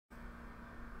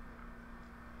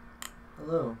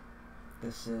Hello,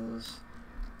 this is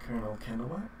Colonel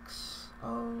Kennewax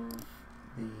of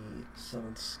the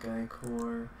 7th Sky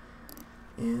Corps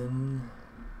in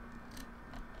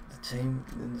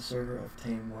the server of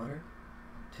Tamewater.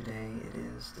 Today it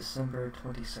is December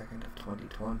 22nd of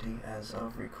 2020 as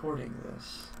of recording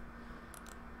this.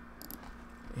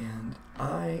 And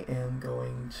I am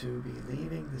going to be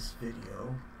leaving this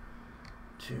video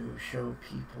to show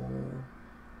people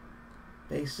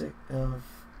basic of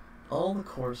all the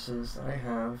courses that I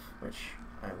have, which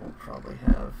I will probably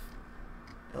have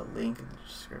a link in the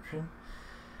description,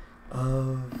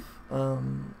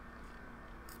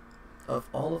 of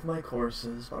all of my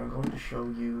courses, but I'm going to show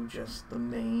you just the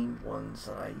main ones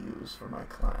that I use for my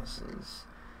classes.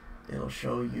 It'll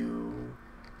show you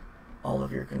all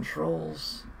of your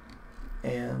controls,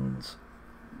 and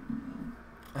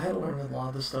I had to learn a lot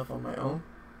of this stuff on my own,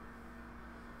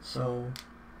 so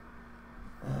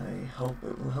I hope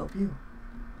it will help you.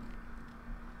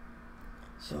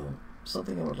 So,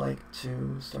 something I would like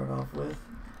to start off with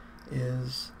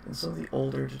is, in some of the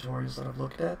older tutorials that I've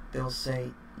looked at, they'll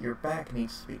say your back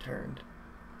needs to be turned.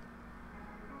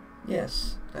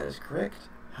 Yes, that is correct.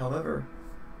 However,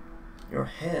 your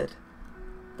head,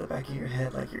 the back of your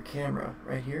head, like your camera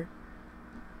right here,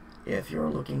 if you're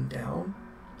looking down,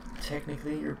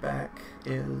 technically your back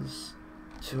is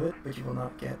to it, but you will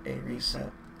not get a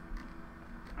reset.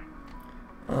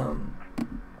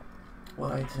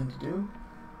 What I tend to do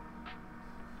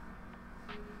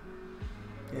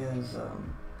is,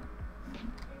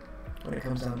 when it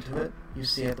comes down to it, you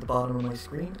see at the bottom of my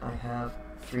screen, I have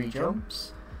 3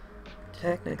 jumps.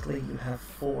 Technically, you have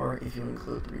 4 if you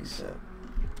include the reset.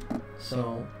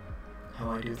 So,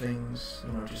 how I do things,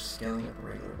 just scaling up a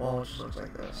regular wall, just looks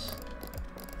like this.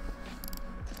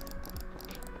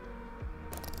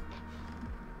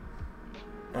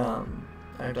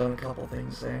 I've done a couple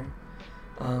things there.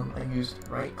 I used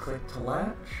right click to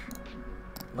latch,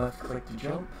 left click to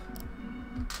jump,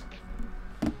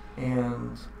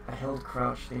 and I held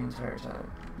crouch the entire time.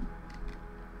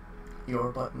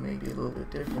 Your button may be a little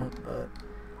bit different, but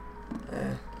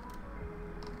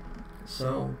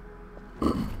So,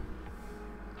 when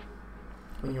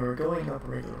you are going up a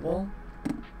regular wall,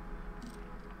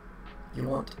 you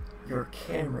want your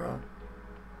camera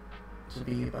to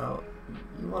be about,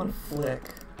 you want to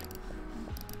flick.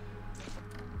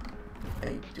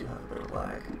 I do have a bit of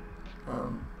lag.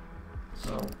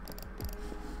 So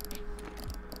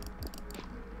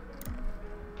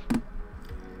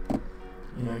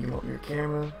you want your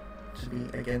camera to be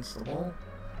against the wall,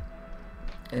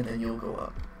 and then you'll go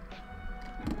up.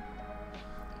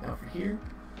 Now for here,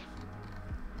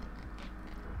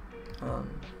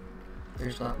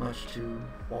 there's not much to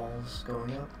walls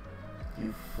going up.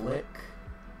 You flick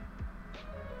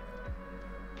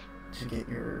to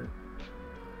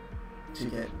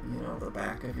get the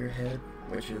back of your head,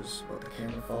 which is what the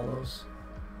camera follows,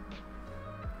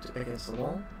 against the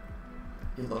wall.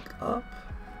 You look up,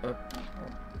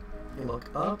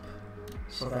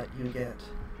 so that you get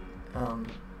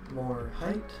more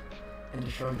height, and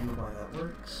to show you why that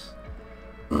works,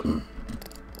 no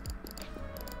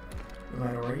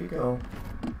matter where you go,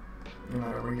 no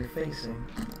matter where you're facing,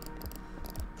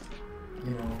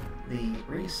 the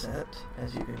reset,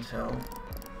 as you can tell,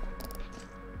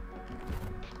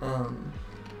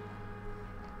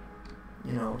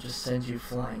 just sends you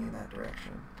flying in that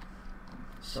direction.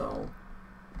 So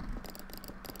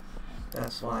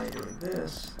that's why doing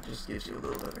this just gives you a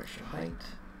little bit of extra height,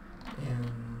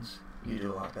 and you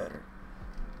do a lot better.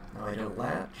 Now I did a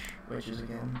latch, which is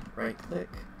again right click,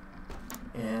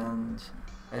 and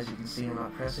as you can see, I'm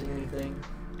not pressing anything.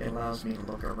 It allows me to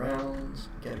look around,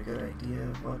 get a good idea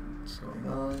of what's going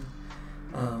on.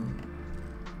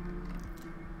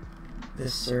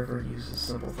 This server uses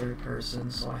simple third person,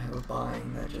 so I have a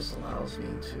bind that just allows me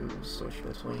to switch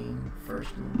between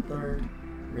first and third.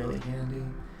 Really handy.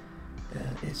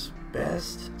 It's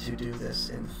best to do this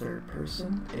in third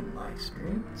person, in my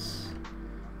experience,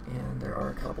 and there are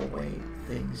a couple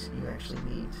things you actually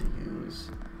need to use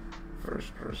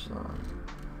first person on,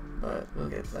 but we'll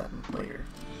get to that later.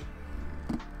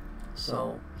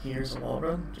 So here's a wall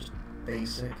run, just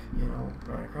basic,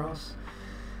 run across.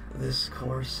 This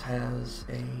course has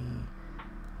a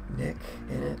nick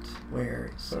in it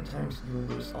where sometimes you'll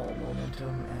lose all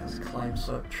momentum as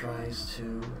Climbswep tries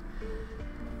to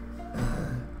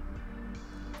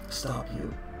stop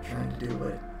you trying to do what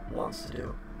it wants to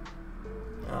do.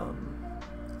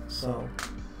 So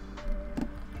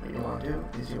what you want to do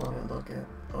is you want to look at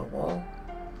a wall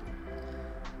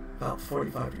about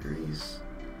 45 degrees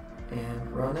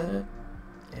and run at it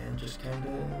and just kind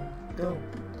of go.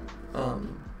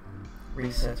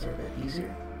 resets are a bit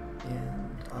easier,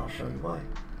 and I'll show you why.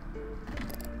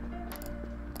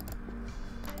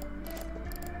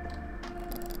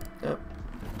 Yep,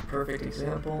 perfect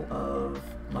example of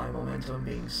my momentum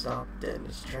being stopped dead in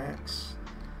its tracks.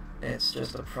 It's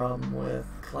just a problem with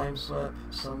Climbswep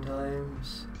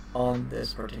sometimes on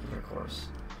this particular course.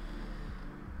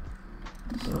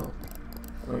 So,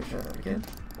 let me try that again.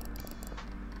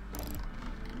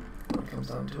 When it comes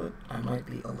down to it, I might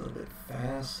be a little bit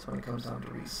fast when it comes down to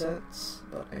resets,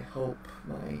 but I hope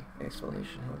my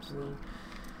explanation helps a little.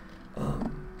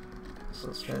 So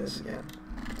let's try this again.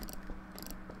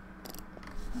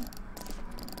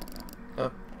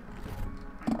 Up.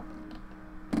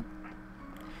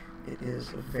 It is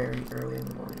very early in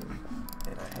the morning,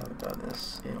 and I haven't done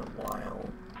this in a while.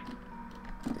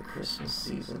 The Christmas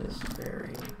season is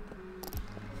very...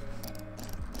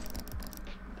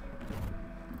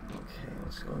 Okay,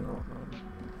 what's going on?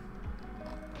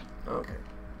 Okay.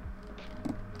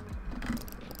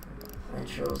 I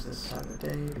chose this time of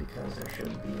day because there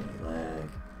shouldn't be any lag.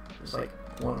 There's like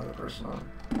one other person on.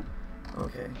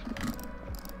 Okay.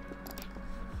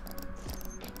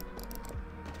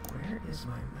 Where is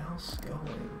my mouse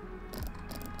going?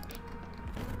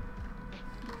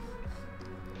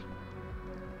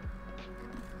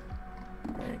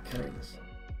 Alright, cutting this up.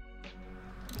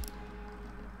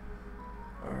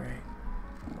 Alright.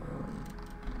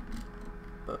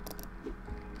 But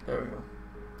there we go.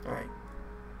 Alright.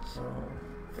 So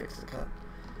fix the cut.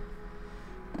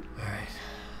 Alright.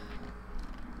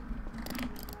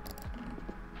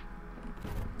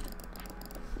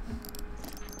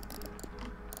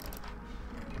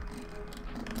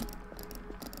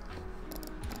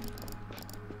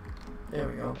 There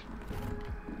we go.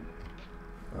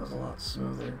 That was a lot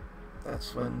smoother.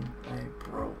 That's when I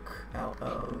broke out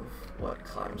of what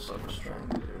Climbswep was trying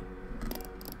to do.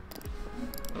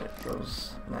 When it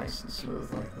goes nice and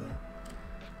smooth like that.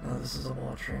 Now this is a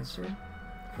wall transfer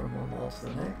from one wall to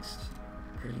the next.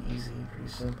 Pretty easy, pretty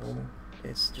simple.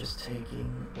 It's just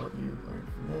taking what you learned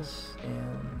from this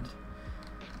and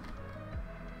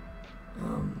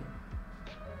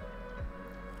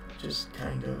just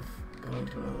kind of going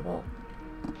to another wall.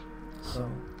 So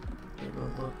it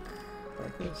will look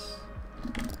like this.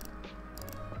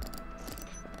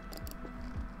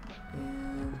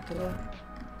 And ta-da!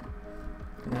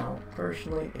 Now,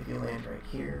 personally, if you land right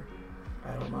here,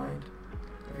 I don't mind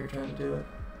if you're trying to do it,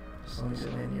 as long as you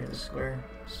land near the square,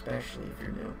 especially if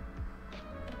you're new.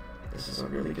 This is a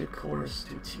really good course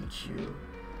to teach you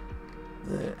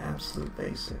the absolute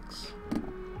basics.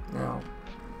 Now,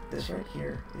 this right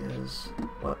here is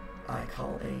what I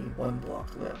call a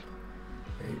one-block lip.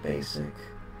 Very basic,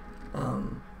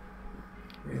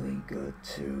 really good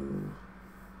to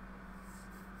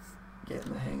get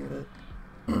in the hang of it.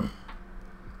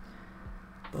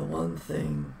 The one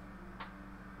thing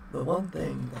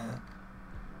that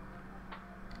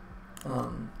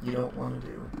you don't want to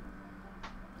do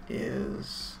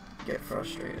is get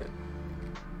frustrated.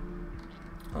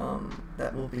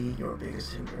 That will be your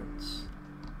biggest hindrance,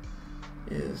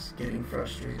 is getting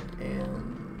frustrated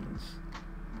and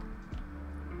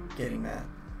getting mad.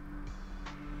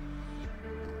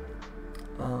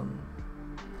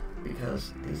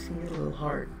 Because these can get a little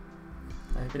hard.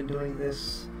 I've been doing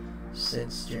this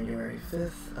since January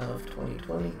 5th of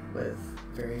 2020 with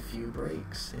very few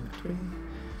breaks in between,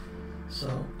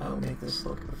 so I'll make this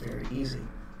look very easy.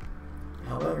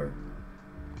 However,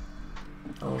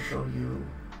 I'll show you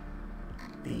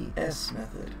the S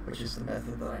method, which is the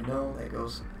method that I know that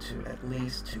goes to at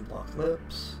least 2 block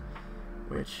lips,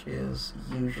 which is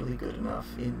usually good enough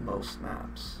in most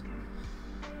maps.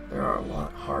 There are a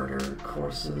lot harder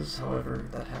courses, however,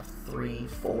 that have 3,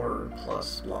 4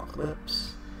 plus block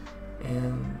lips,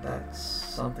 and that's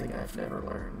something I've never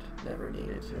learned, never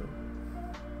needed to.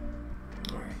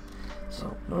 Alright,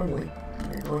 so normally,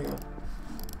 when you're going up,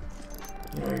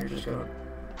 you're just gonna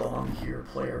bomb your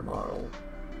player model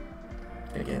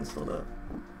against the lip.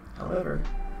 However,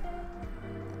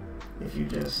 if you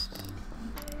just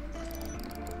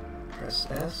press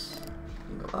S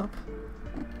and go up,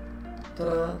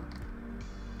 ta-da!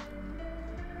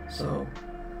 So,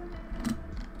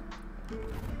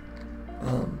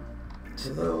 to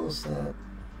those that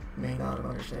may not have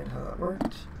understand how that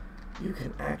worked, you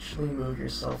can actually move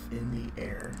yourself in the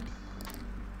air.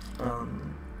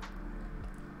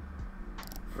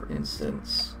 For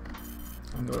instance,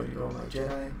 I'm going to go on my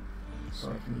Jedi, so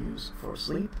I can use for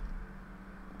sleep.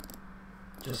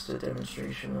 Just a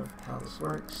demonstration of how this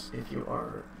works. If you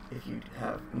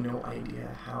have no idea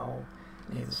how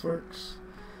any of this works,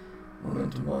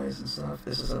 momentum-wise and stuff,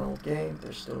 this is an old game.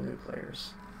 There's still new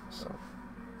players, so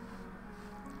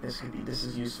this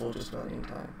is useful just about any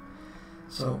time.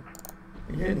 So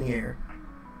when you're in the air,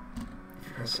 if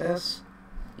you press S,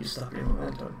 you stop your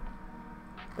momentum.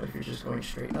 But if you're just going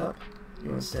straight up,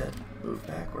 you instead move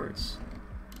backwards,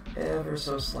 ever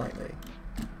so slightly.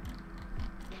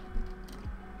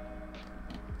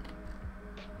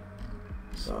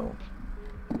 So,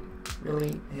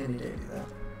 really handy to do that.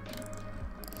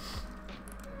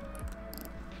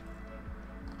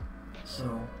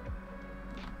 So,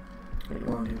 what you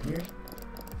want to do here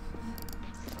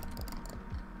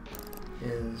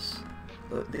is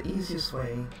the easiest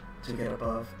way to get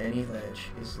above any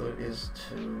ledge is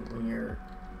to, when you're,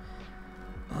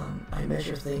 I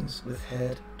measure things with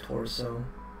head, torso,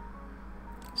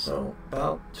 so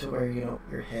about to where, you know,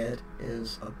 your head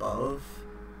is above,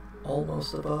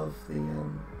 almost above the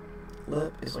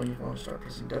lip is when you want to start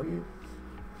pressing W.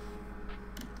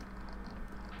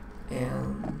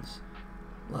 And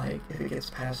like if it gets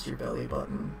past your belly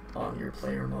button on your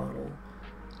player model,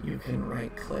 you can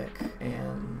right click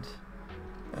and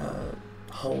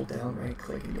hold down right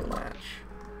click and you'll latch.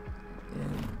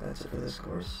 And that's it for this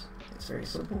course. It's very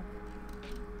simple.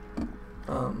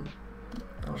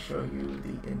 I'll show you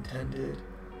the intended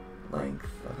length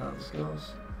of how this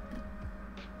goes.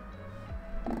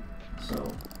 So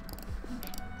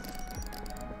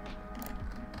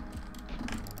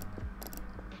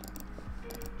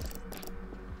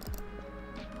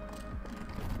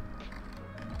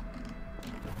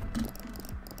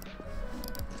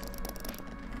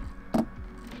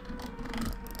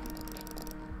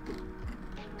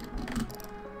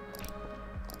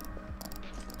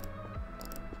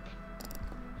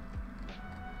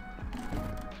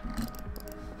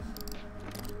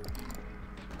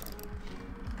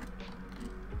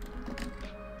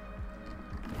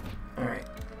alright,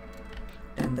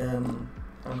 and then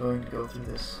I'm going to go through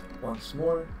this once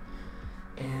more,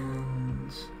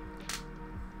 and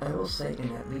I will say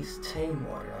in at least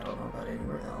Tamewater, I don't know about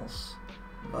anywhere else,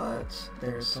 but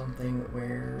there's something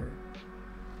where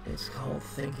it's called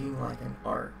thinking like an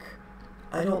arc.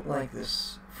 I don't like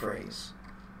this phrase.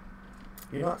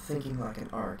 You're not thinking like an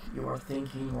arc, you are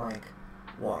thinking like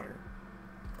water,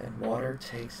 and water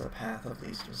takes a path of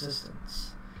least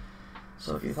resistance.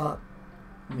 So if you thought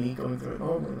me going through it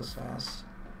normally was fast,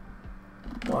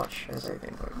 watch as I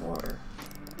think like water.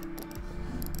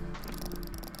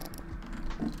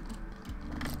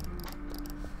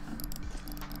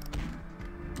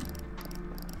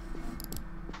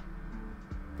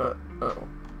 But, uh-oh.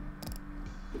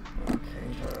 Okay,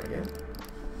 try that again.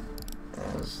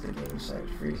 As the game decided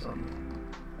to freeze on me.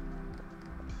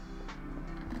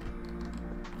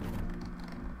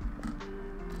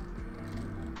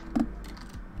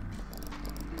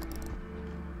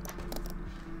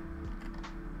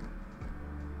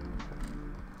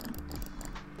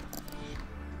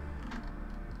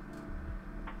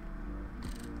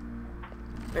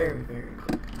 Very, very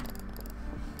quick.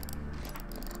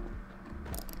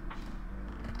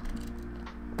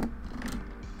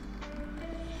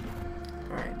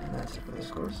 Alright, and that's it for this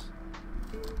course.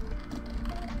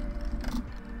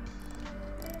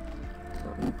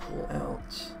 Let me pull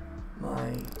out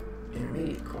my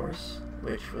intermediate course,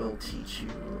 which will teach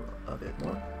you a bit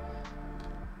more.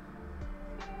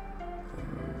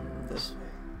 This way.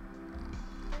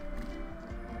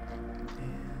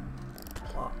 And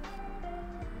plop.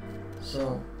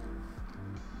 So,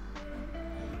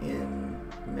 in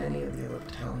many of the other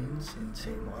battalions in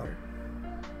Tamewater,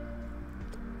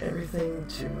 everything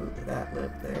to that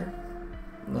lip there,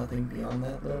 nothing beyond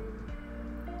that lip,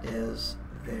 is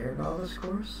their novice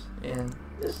course, and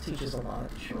this teaches a lot,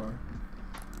 sure.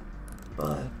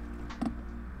 But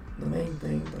the main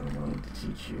thing that I'm wanting to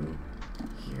teach you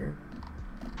here,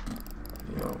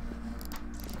 you know,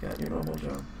 you got your normal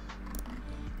jump.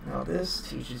 Now this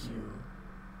teaches you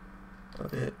a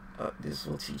bit, this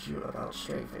will teach you about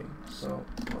strafing. So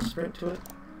we'll sprint to it,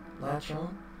 latch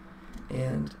on,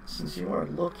 and since you are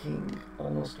looking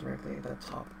almost directly at that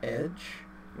top edge,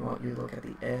 you want you to look at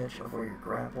the edge of where you're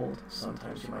grappled.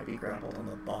 Sometimes you might be grappled on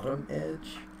the bottom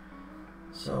edge.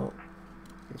 So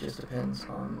it just depends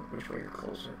on which way you're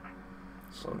closer.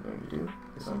 So what I'm going to do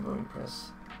is I'm going to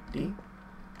press D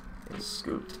and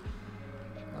scoot.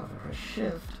 Now if I press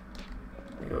shift,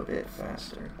 I go a bit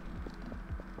faster.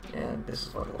 And this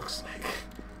is what it looks like.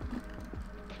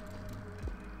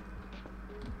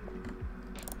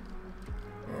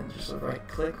 And just a right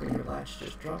click when your latch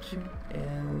just drops you,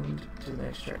 and to the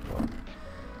next checkpoint.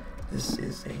 This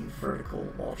is a vertical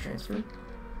wall transfer.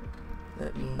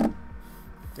 Let me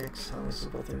fix how my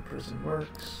simple third person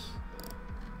works,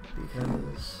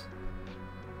 because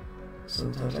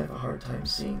sometimes I have a hard time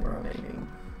seeing where I'm aiming.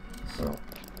 So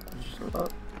you just go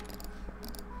up.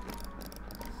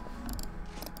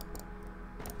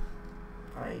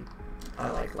 I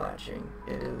like latching.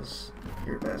 It is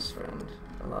your best friend,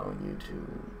 allowing you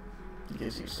to, it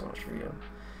gives you so much freedom.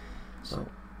 So,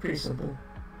 pretty simple.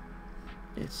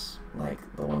 It's like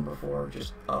the one before,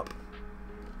 just up.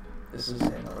 This is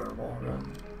another wall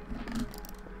run.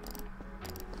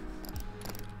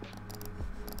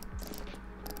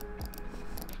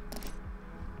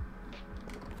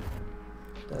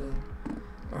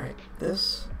 Alright,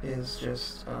 this is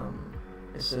just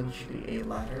essentially a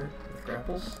ladder with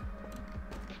grapples.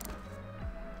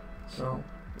 So,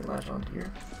 you latch onto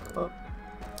here, go up,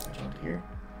 latch onto here,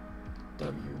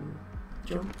 W,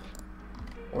 jump,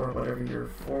 or whatever your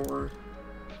forward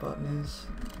button is,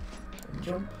 and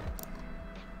jump,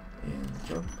 and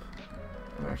jump.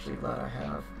 I'm actually glad I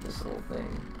have this little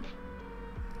thing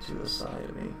to the side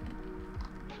of me.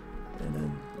 And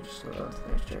then you just go down to the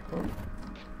next checkpoint.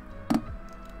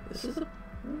 This is a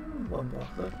one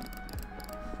block lip.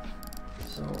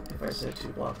 So if I said 2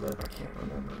 block lip, I can't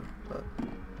remember, but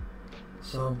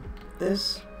so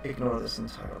this, ignore this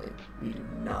entirely. We do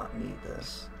not need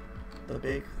this. The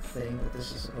big thing that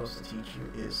this is supposed to teach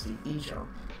you is the E-jump.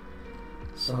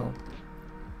 So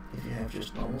if you have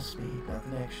just normal speed,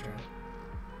 nothing extra,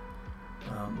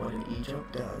 what an E-jump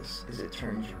does is it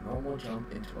turns your normal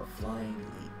jump into a flying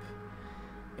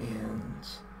leap. And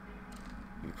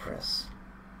you press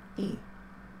E.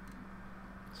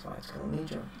 That's why it's called an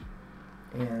E-jump.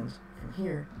 And from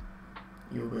here,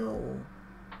 you will,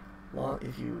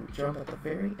 if you jump at the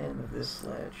very end of this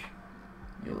ledge,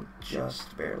 you'll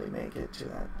just barely make it to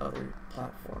that other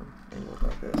platform, and you look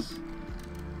like this.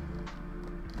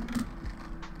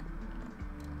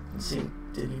 And see,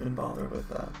 didn't even bother with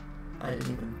that. I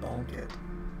didn't even bonk it.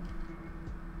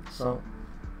 So,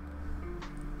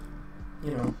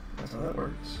 you know, that's how that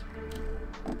works.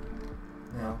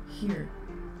 Now, here,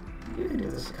 you can do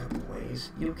this a couple of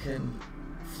ways. You can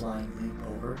flying leap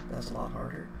over, that's a lot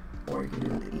harder. Or you can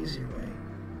do it the easier way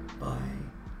by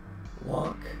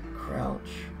walk,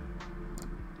 crouch,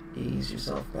 ease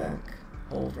yourself back,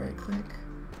 hold right click,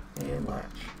 and latch.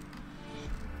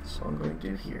 So I'm going to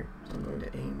do here. So I'm going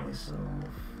to aim myself,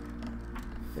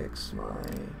 fix my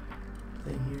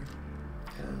thing here,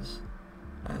 because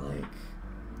I like,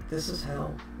 this is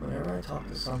how, whenever I talk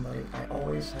to somebody, I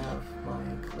always have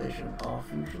my collision off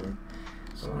usually.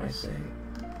 So when I say,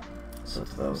 so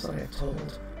to those that I have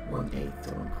told 1/8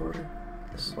 to 1/4,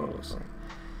 this is what it looks like.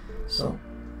 So,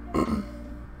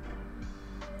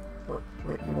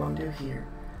 what you want to do here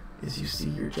is you see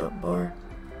your jump bar,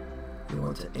 you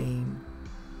want to aim,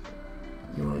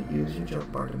 you want to use your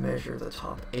jump bar to measure the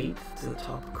top 1/8 to the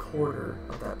top 1/4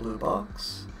 of that blue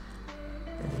box,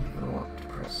 and then you're going to want to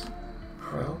press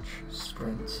crouch,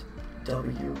 sprint,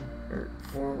 W, or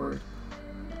forward,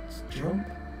 jump,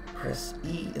 press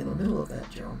E in the middle of that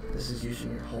jump. This is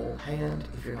using your whole hand.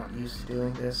 If you're not used to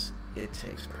doing this, it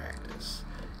takes practice.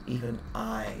 Even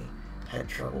I had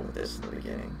trouble with this in the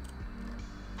beginning.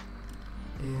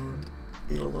 And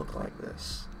it'll look like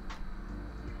this.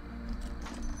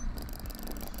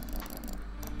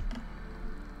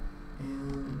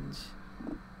 And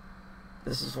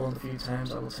this is one of the few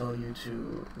times I will tell you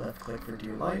to left click for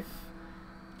dear life,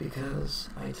 because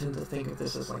I tend to think of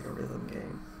this as like a rhythm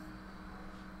game.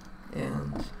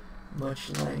 And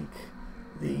much like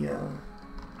the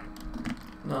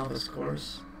novice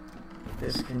course,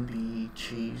 this can be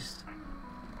cheesed,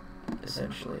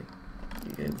 essentially.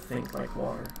 You can think like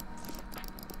water.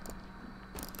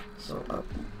 So up.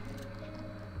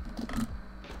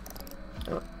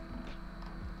 Up.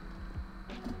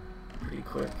 Pretty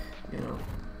quick, you know.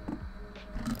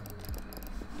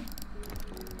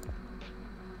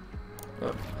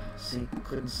 Up. See,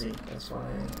 couldn't see, that's why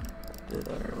I did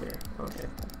that earlier. Okay.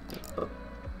 Up.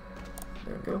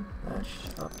 There we go. Latch.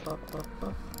 Up, up, up,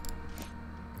 up.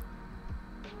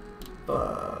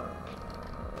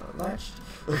 Latched.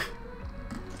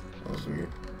 That was weird.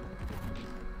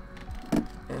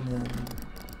 And then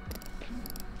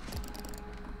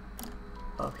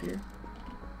up here.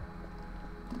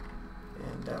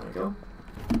 And down we go.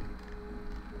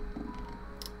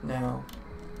 Now,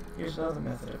 here's another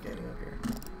method of getting up here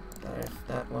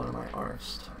that one of my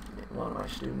one of my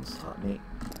students taught me.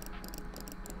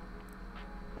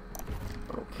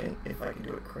 Okay, if I can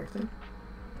do it correctly.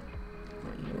 Am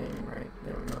I even aiming right?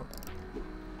 There we go.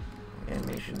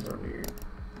 Animations are weird.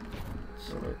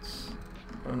 So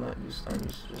I'm used to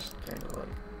just kind of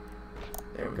like,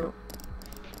 there we go.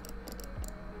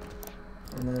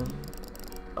 And then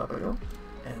up I go.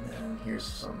 And then here's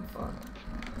some fun.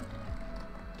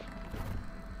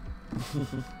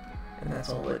 And that's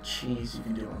all the cheese you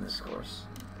can do on this course.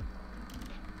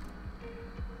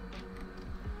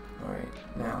 Alright,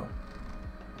 now,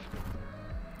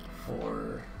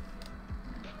 for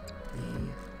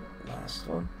the last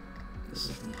one, this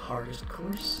is the hardest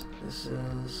course. This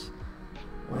is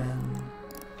when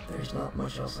there's not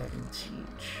much else I can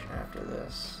teach after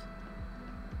this.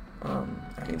 I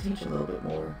can teach a little bit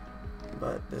more,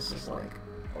 but this is like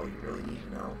all you really need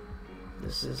to know.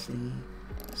 This is the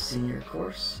senior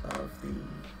course of the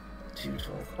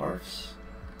 2/12 ARFs,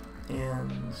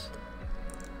 and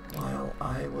while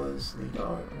I was lead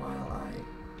ARF,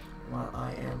 while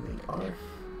I am lead ARF,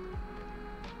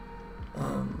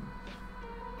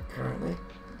 currently,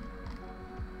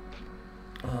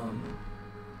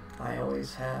 I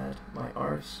always had my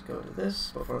ARFs go to this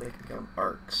before they could become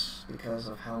ARCs because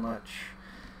of how much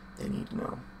they need to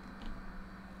know.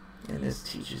 And this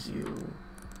teaches you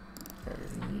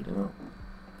everything you need to know.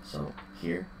 So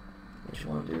here, what you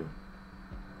want to do,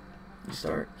 you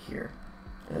start here.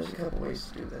 And there's a couple ways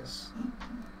to do this.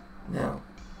 Now,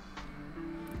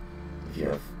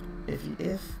 if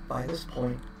by this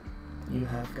point you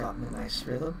have gotten a nice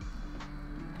rhythm,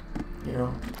 you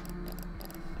know,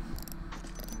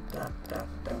 da da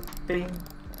da bing,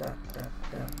 da da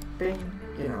da bing,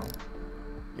 you know,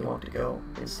 you want to go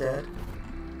instead,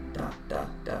 da da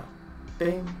da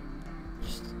bing,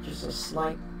 just a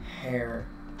slight hair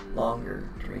longer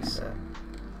to reset.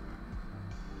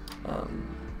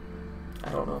 I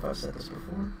don't know if I've said this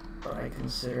before, but I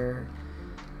consider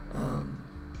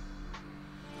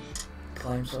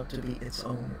Climbswep to be its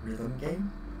own rhythm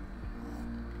game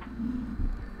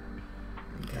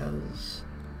because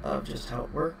of just how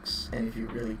it works, and if you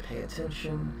really pay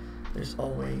attention, there's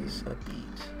always a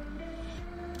beat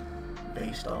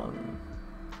based on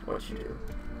what you do.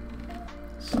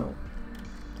 So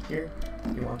here,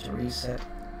 you want to reset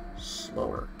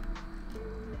slower.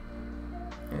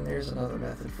 And there's another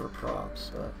method for props,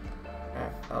 but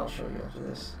I'll show you after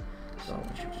this. So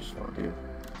what you just want to do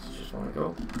is you just want to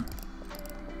go.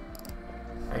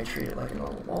 I treat it like a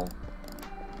normal wall.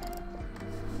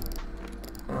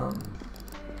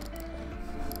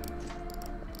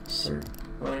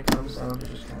 When it comes down to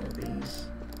just kind of these,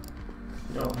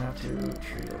 you don't have to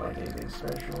treat it like anything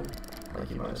special, like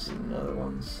you might have seen in other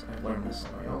ones. I've learned this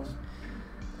on my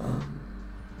own.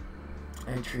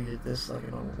 I treated this like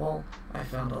a normal wall. I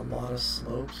found a lot of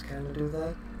slopes kind of do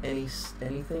that.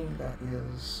 Anything that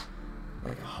is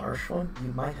like a harsh one,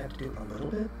 you might have to do a little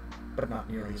bit, but not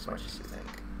nearly as much as you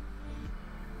think.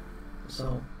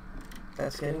 So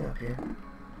that's getting up here.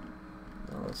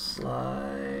 Now let's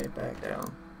slide back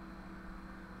down.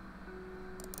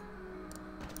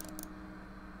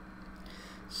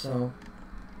 So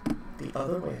the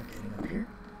other way of getting up here,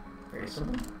 very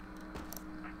simple.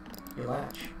 You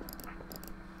latch.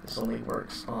 This only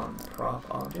works on prop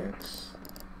objects,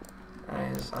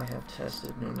 as I have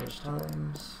tested numerous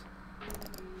times.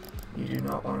 You do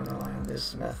not want to rely on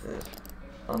this method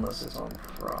unless it's on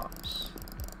props.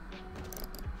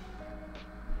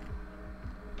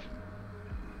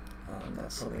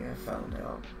 That's something I found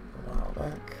out a while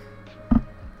back.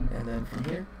 And then from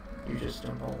here, you just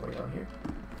jump all the way down here.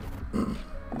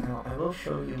 Now, I will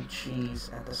show you cheese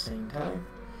at the same time,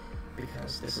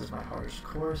 because this is my hardest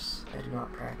course. I do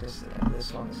not practice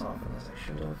this one as often as I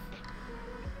should have,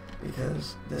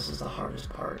 because this is the hardest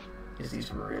part, is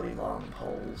these really long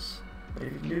poles. But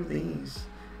if you can do these,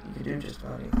 you can do just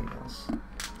about anything else.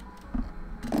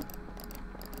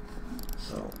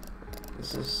 So,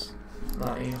 this is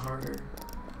not any harder,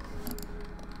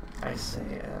 I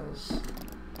say, as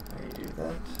I do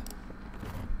that.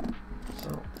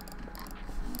 So,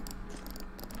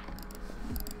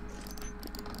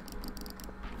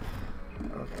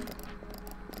 okay.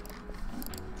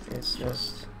 It's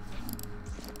just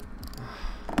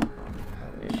I'm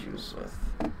having issues with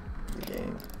the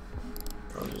game.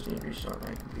 I'll just need to restart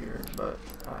my computer, but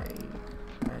I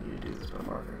need to do this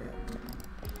before I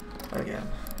forget. Again.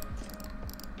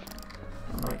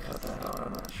 I might cut that out,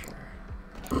 I'm not sure.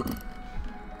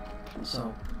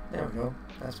 So, there we go.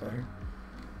 That's better.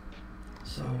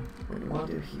 So, what you want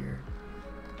to do here,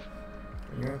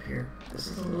 when you're up here, this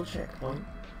is a little checkpoint.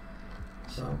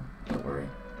 So, don't worry.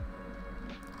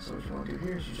 So what you want to do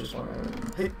here is you just want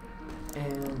to hit,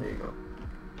 and there you go.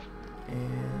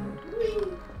 And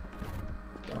whee!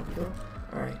 Down we go.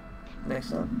 Alright,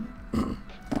 next up,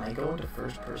 I go into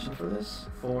first person for this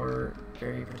for a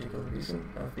very particular reason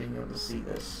of being able to see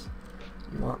this.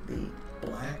 You want the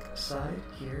black side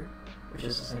here, which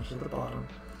is essentially the bottom.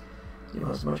 You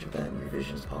want as much of that in your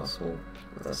vision as possible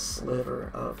with a sliver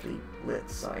of the lit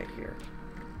side here.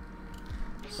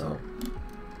 So,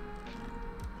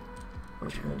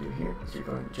 what you're going to do here is you're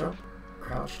going to jump,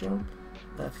 crouch jump,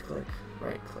 left click,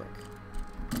 right click.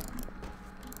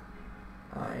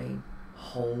 I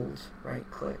hold right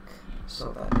click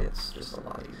so that it's just a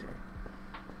lot easier.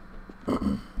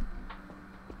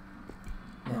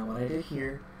 Now what I did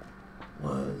here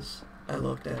was I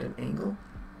looked at an angle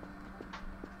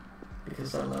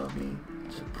because that allowed me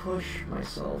to push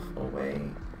myself away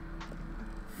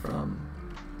from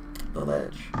the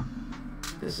ledge.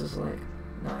 This is like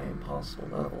nigh impossible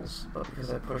levels, but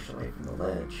because I pushed away from the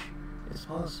ledge, it's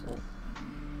possible.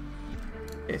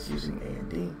 It's using A and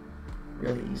D.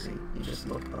 Really easy. You just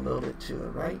look a little bit to the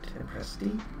right and press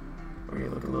D, or you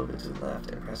look a little bit to the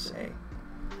left and press A.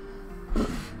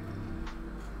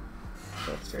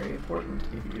 That's very important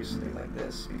if you do something like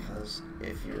this, because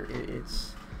if you're,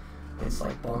 it's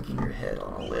like bonking your head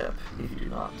on a lip if you're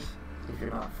not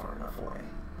far enough away.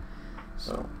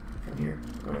 So from here,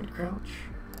 I'm going to crouch,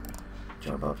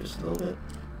 jump up just a little bit.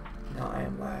 Now I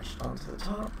am latched onto the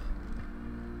top.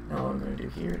 Now what I'm going to do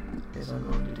here is I'm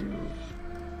going to do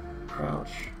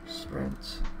crouch,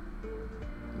 sprint,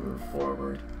 move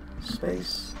forward,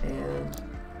 space, and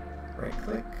right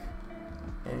click.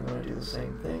 And I'm going to do the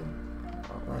same thing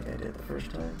like I did the first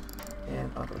time,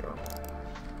 and up we go.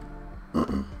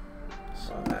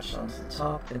 So I latched onto the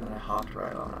top, and then I hopped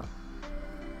right on up.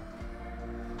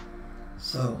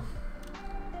 So,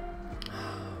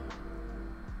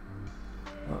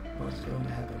 what's going to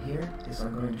happen here is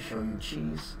I'm going to show you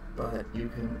cheese, but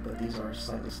these are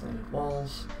slightly slanted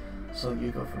walls, so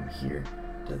you go from here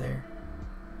to there,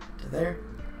 to there.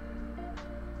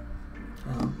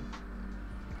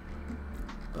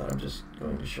 But I'm just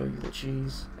going to show you the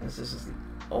cheese, as this is the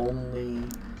only,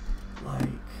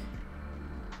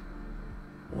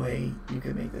 way you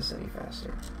can make this any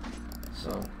faster.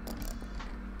 So,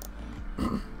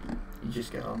 you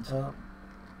just get on top,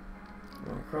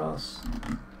 you go across,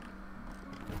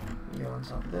 you get on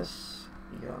top of this,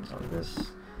 you get on top of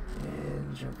this, and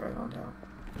you jump right on down.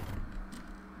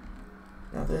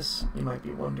 Now this, you might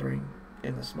be wondering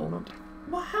in this moment,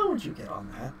 well, how would you get on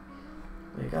that?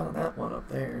 Well, you got on that one up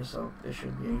there, so it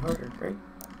shouldn't be any harder, right?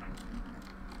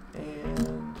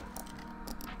 And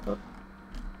up.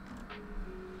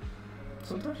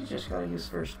 Sometimes you just gotta use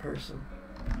first person.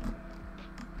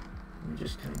 You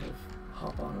just kind of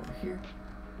hop on over here.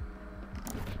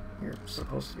 You're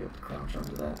supposed to be able to crouch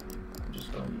onto that. I'm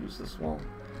just going to use this wall.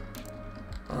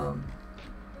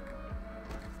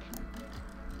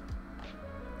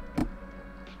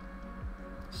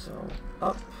 So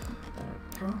up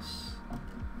and across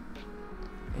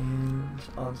and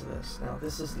onto this. Now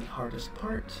this is the hardest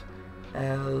part,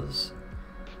 as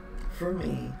for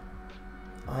me,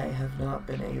 I have not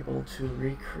been able to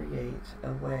recreate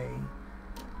a way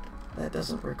that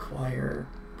doesn't require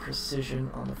precision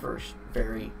on the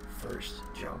very first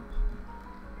jump.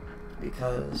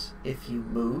 Because if you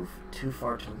move too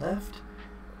far to the left,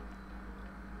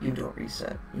 you don't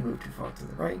reset. You move too far to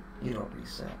the right, you don't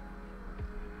reset.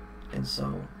 And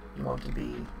so you want to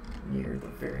be near the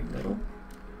very middle.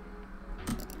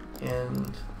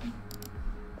 And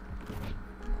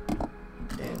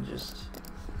just,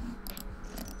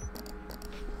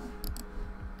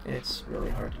 it's really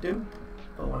hard to do,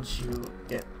 but once you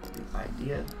get the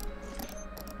idea,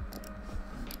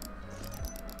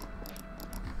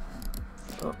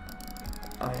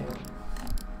 I am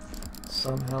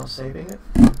somehow saving it,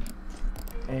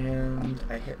 and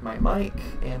I hit my mic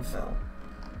and fell.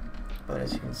 But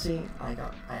as you can see, I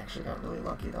actually got really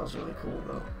lucky. That was really cool,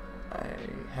 though. I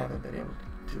haven't been able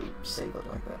to save it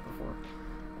like that before.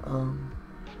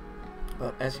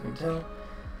 But as you can tell,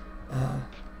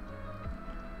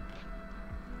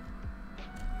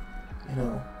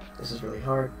 this is really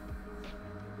hard.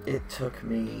 It took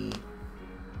me,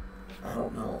 I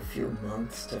don't know, a few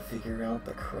months to figure out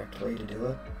the correct way to do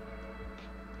it.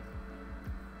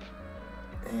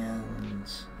 And,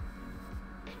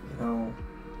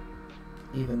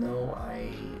 even though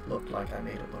I looked like I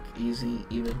made it look easy,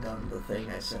 even done the thing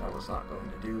I said I was not going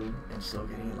to do, and still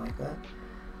getting it like that,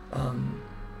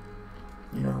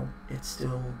 it's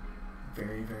still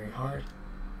very, very hard.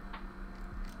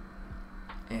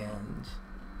 And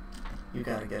you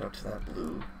gotta get up to that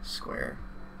blue square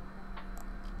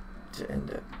to end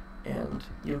it. And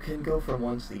you can go from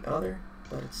one to the other,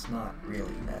 but it's not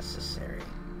really necessary.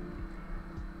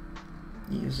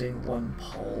 Using one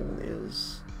pole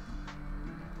is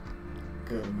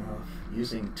good enough.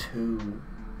 Using two,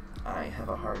 I have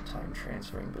a hard time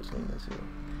transferring between the two.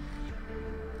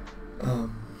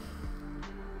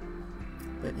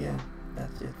 But yeah,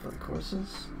 that's it for the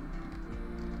courses.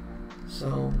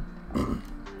 So,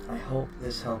 I hope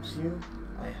this helps you.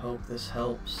 I hope this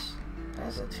helps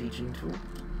as a teaching tool.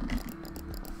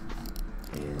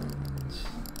 And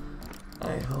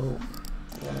I hope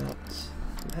that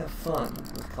you have fun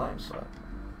with Climbswep.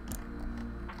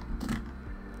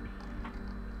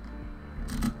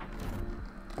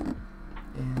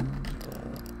 And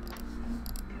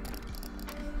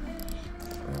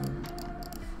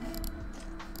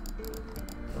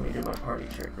let me do my party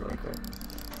trick really quick.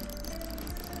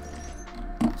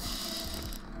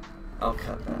 I'll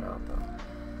cut that out though.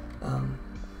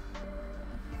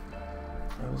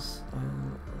 I was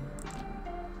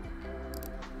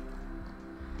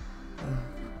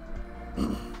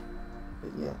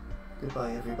but yeah,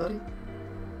 goodbye everybody.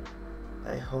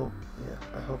 I hope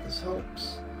this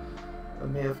helps. I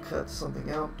may have cut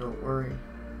something out, don't worry.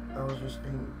 I was just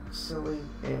being silly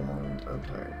and I'm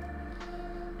tired.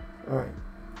 Alright.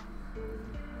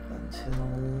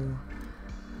 Until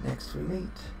next we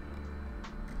meet.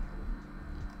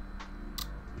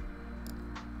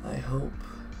 I hope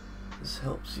this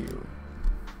helps you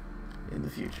in the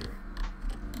future.